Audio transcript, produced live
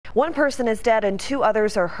One person is dead and two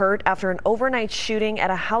others are hurt after an overnight shooting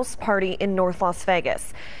at a house party in North Las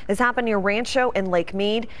Vegas. This happened near Rancho and Lake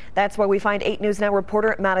Mead. That's where we find 8 News Now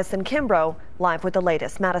reporter Madison Kimbrough live with the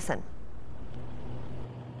latest. Madison.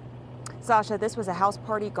 Sasha, this was a house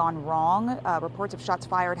party gone wrong. Reports of shots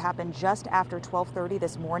fired happened just after 12:30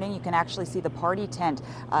 this morning. You can actually see the party tent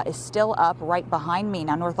is still up right behind me.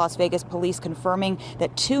 Now, North Las Vegas police confirming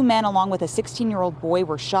that 2 men along with a 16-year-old boy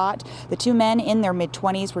were shot. The 2 men in their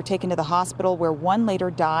mid-20s were taken to the hospital where one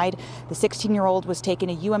later died. The 16-year-old was taken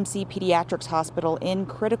to UMC Pediatrics Hospital in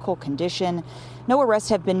critical condition. No arrests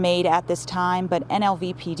have been made at this time, but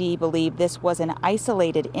NLVPD believe this was an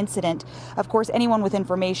isolated incident. Of course, anyone with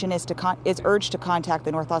information is urged to contact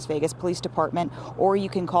the North Las Vegas Police Department, or you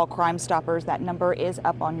can call Crime Stoppers. That number is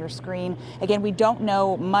up on your screen. Again, we don't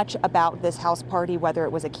know much about this house party, whether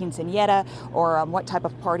it was a quinceañera or what type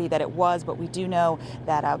of party that it was, but we do know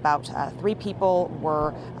that about 3 people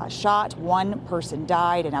were shot, 1 person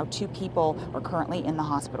died, and now 2 people are currently in the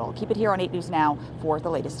hospital. Keep it here on 8 News Now for the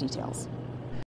latest details.